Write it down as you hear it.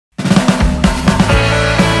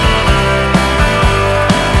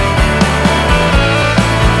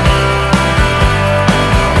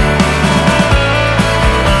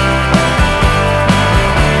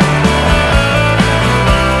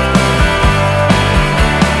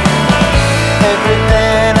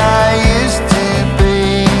Everything I used to be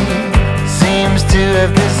seems to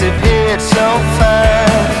have disappeared so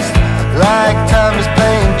fast, like time is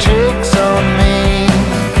playing tricks on me,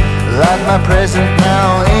 like my present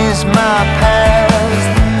now is my past,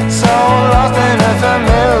 so lost in a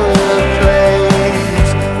familiar place,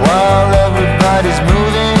 while everybody's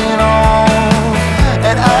moving on,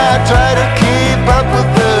 and I try to keep up with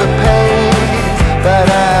the pace, but I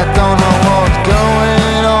don't know what's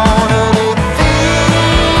going on, and it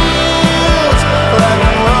feels like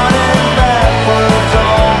I'm running backwards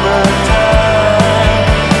all the time.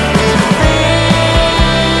 It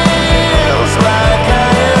feels like I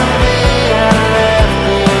am being left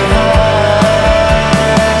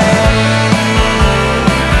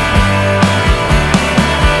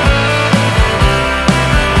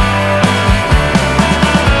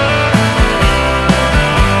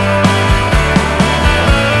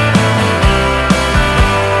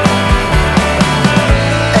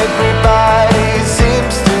Everybody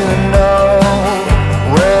seems to know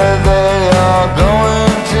where they are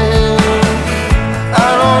going to. I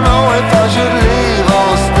don't know if I should leave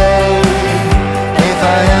or stay, if I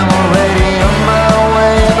am already on my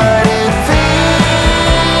way, but it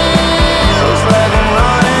feels like I'm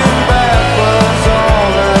running backwards all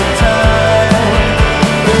the time.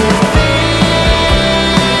 It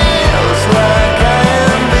feels like I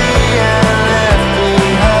am being left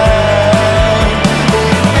behind.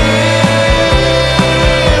 It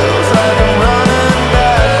feels like I'm running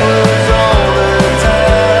backwards all the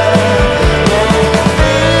time. Yeah, it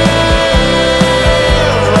feels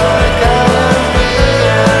like I am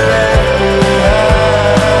being left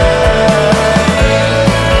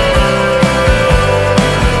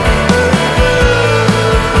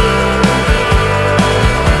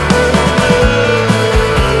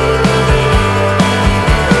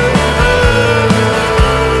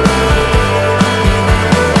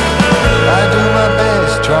I do my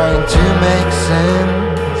best trying to make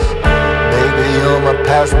sense. Baby, you're my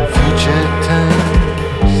past and future tense.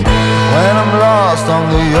 When I'm lost on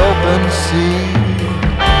the open sea,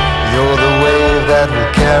 you're the wave that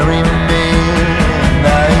will carry me.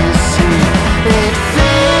 Now you see, it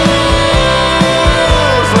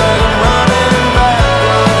feels like I'm running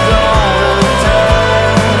backwards all the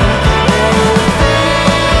time. And it feels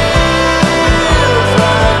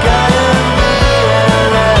like I am being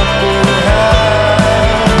left behind.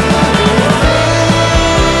 It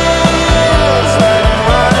feels like I'm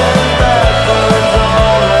running backwards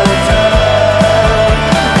all the time.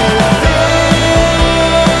 It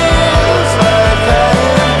feels like I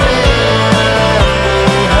am being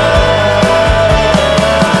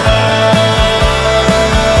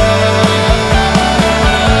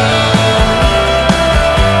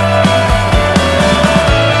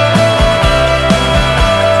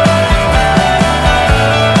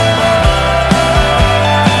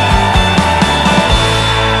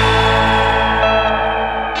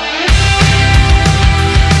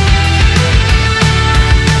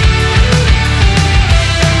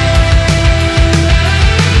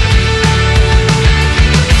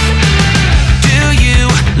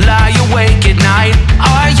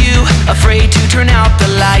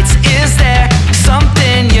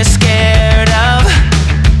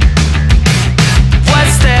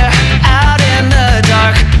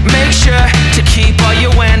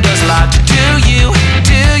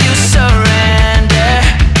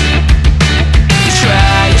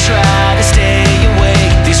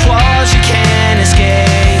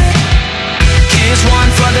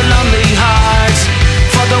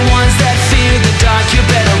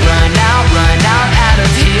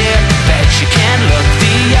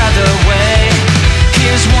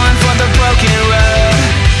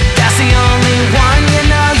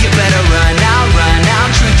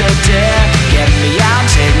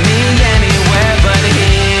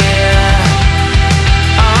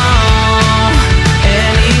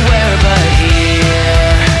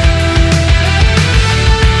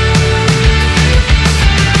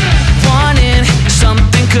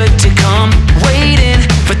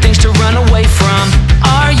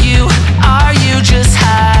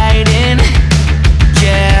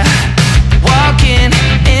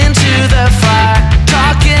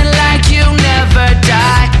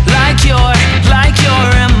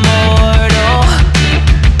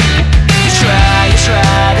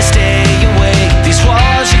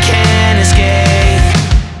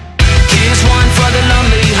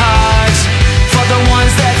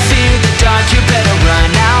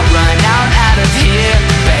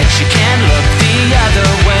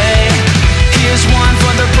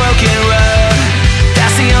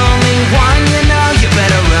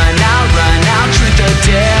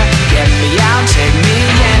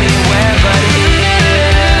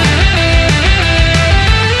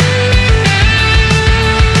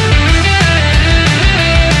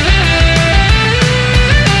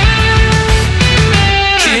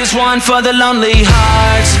one for the lonely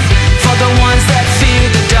hearts, for the ones that fear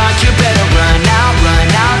the dark. You better run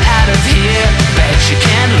out of here. Bet you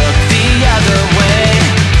can't look the other way.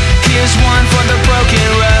 Here's one for the broken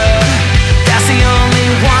road. That's the only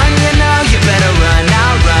one you know. You better run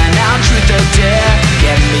out, truth or dare.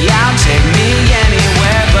 Get me out, take me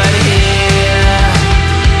anywhere but here.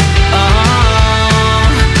 Oh,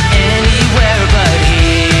 anywhere but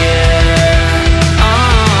here.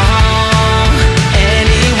 Oh,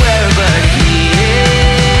 anywhere but here.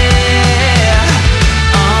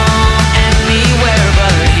 Oh, anywhere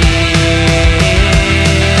but here.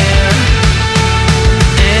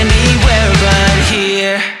 Anywhere but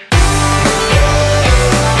here.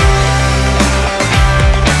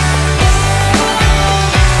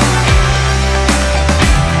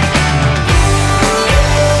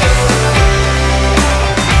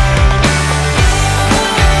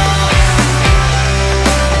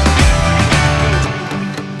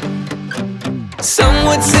 Some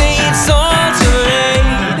would say it's all too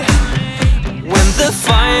late when the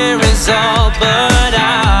fire is all burnt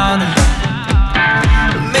out.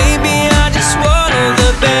 Maybe I just swallowed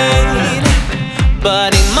the bait,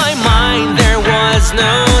 but in my mind there was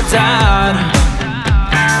no doubt.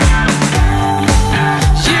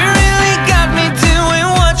 You really got me doing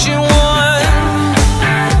what you want,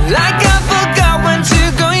 like I forgot when to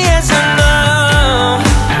go yes or no,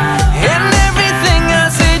 and everything I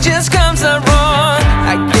say just comes out wrong.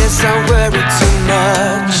 I guess I worry too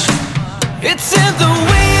much. It's in the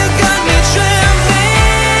way you got me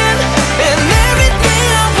trembling, and everything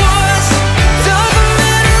I was doesn't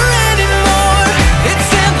matter anymore. It's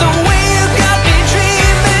in the way you got me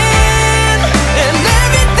dreaming, and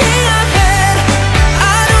everything I had,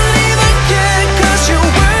 I don't even care, 'cause you're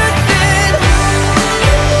worth it.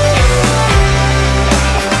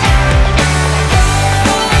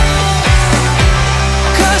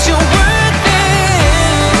 'Cause you're worth it.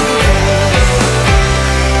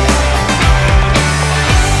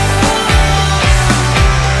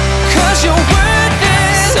 'Cause you're worth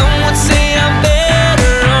it. Some would say I'm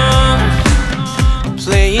better off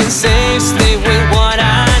playing safe, stay with what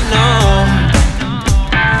I know,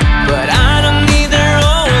 but I don't need their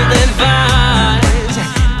old advice.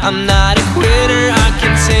 I'm not a quitter, I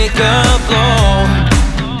can take a blow.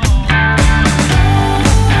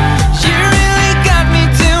 You really got me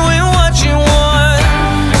doing what you want,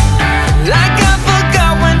 like I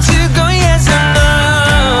forgot when to go yes or no,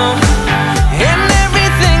 and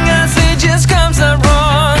everything I say just comes out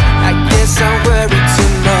wrong. I guess I worry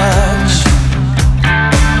too much.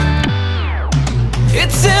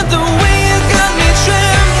 It's in the way you got me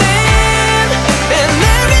trembling, and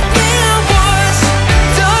everything I was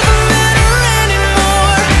doesn't matter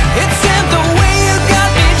anymore. It's in the way you got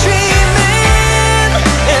me dreaming,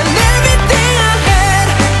 and everything I had,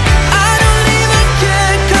 I don't even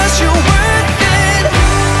care, 'cause you're worth it.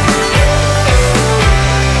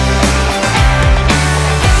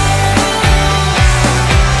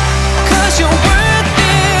 'Cause you're worth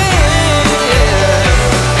it.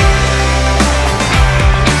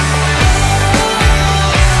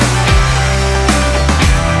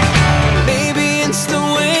 Maybe it's the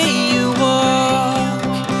way you walk.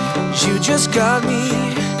 You just got me.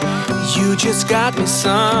 You just got me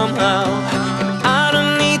somehow, and I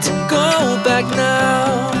don't need to go back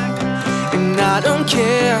now. And I don't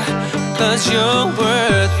care, 'cause you're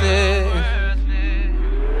worth it.